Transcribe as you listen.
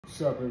What's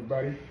up,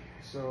 everybody?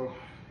 So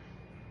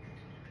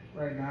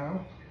right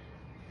now,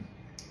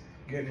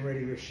 getting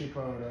ready to ship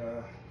out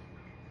a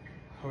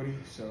hoodie.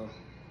 So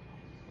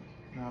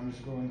now I'm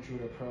just going through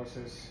the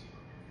process,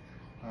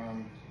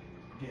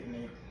 getting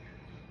it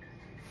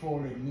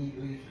folded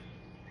neatly,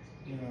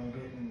 you know,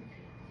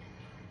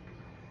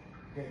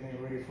 getting it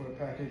ready for the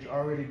package.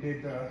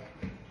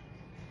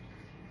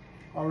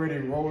 Already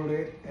rolled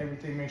it,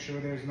 everything, make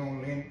sure there's no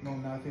lint, no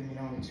nothing, you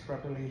know, it's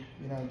properly,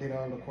 you know, did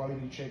all the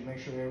quality check, make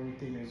sure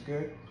everything is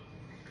good,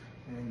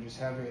 and just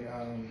have it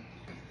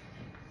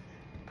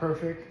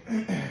perfect.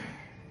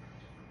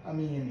 I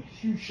mean,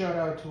 huge shout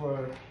out to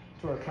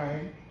our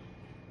client,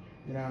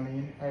 you know what I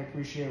mean? I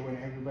appreciate when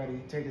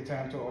everybody take the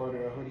time to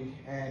order a hoodie,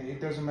 and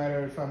it doesn't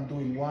matter if I'm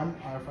doing one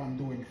or if I'm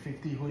doing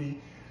 50 hoodie,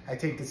 I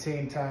take the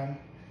same time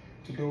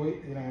to do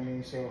it, you know what I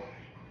mean? So,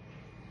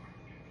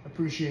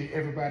 appreciate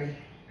everybody.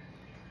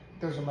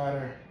 Doesn't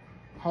matter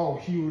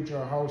how huge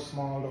or how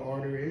small the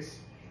order is,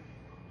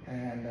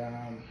 and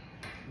I'm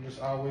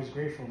just always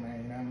grateful,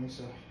 man, you know what I mean?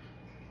 So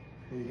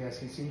here you guys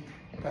can see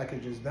the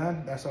package is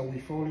done. That's how we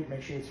fold it.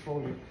 Make sure it's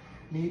folded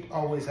neat.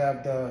 Always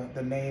have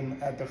the name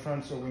at the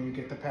front, so when you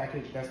get the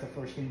package, that's the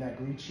first thing that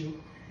greets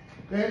you.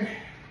 Then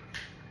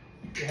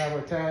we have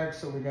our tag,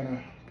 so we're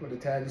gonna put a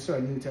tag. This is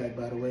our new tag,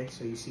 by the way,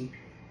 so you see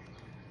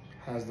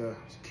has the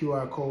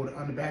QR code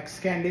on the back.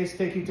 Scan this,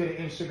 take you to the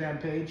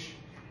Instagram page.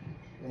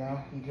 You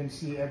know, you can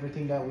see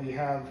everything that we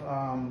have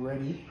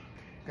ready.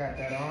 Got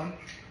that on.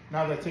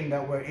 Another thing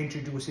that we're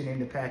introducing in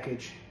the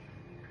package,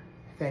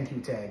 thank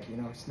you tag. You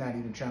know, it's not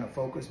even trying to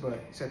focus, but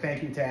it's a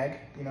thank you tag.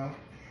 You know,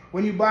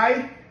 when you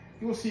buy,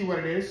 you'll see what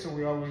it is. So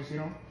we always, you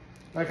know,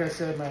 like I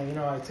said, man, you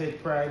know, I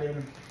take pride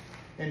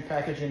in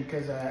packaging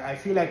because I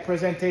feel like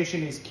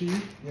presentation is key.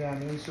 You know what I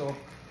mean? So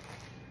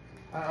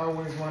I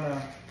always want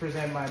to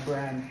present my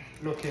brand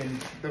looking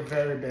the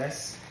very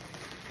best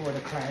for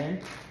the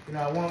client. You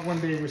know, I want when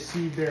they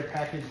receive their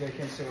package, they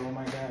can say, oh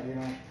my God, you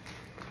know,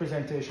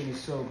 presentation is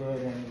so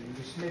good, and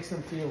it just makes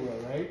them feel well,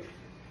 right?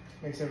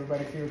 Makes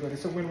everybody feel good.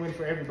 It's a win-win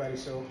for everybody.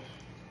 So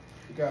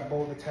we got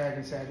both the tag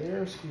inside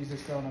there. Squeeze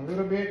this down a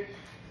little bit,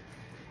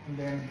 and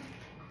then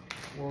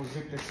we'll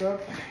zip this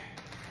up.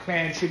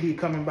 Client should be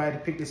coming by to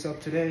pick this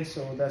up today,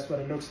 so that's what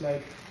it looks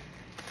like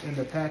in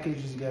the package.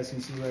 As you guys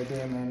can see right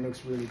there, man, it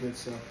looks really good.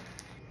 So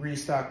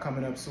restock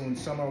coming up soon.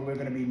 Summer, we're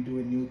gonna be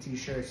doing new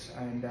t-shirts,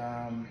 and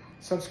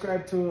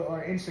subscribe to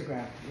our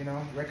Instagram, you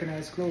know,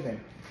 Recognize Clothing,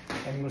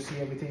 and you'll see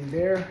everything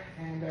there.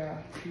 And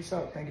peace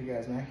out. Thank you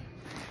guys, man.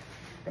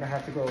 Gonna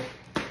have to go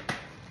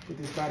put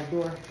this by the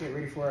door, get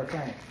ready for our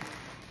client.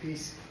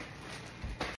 Peace.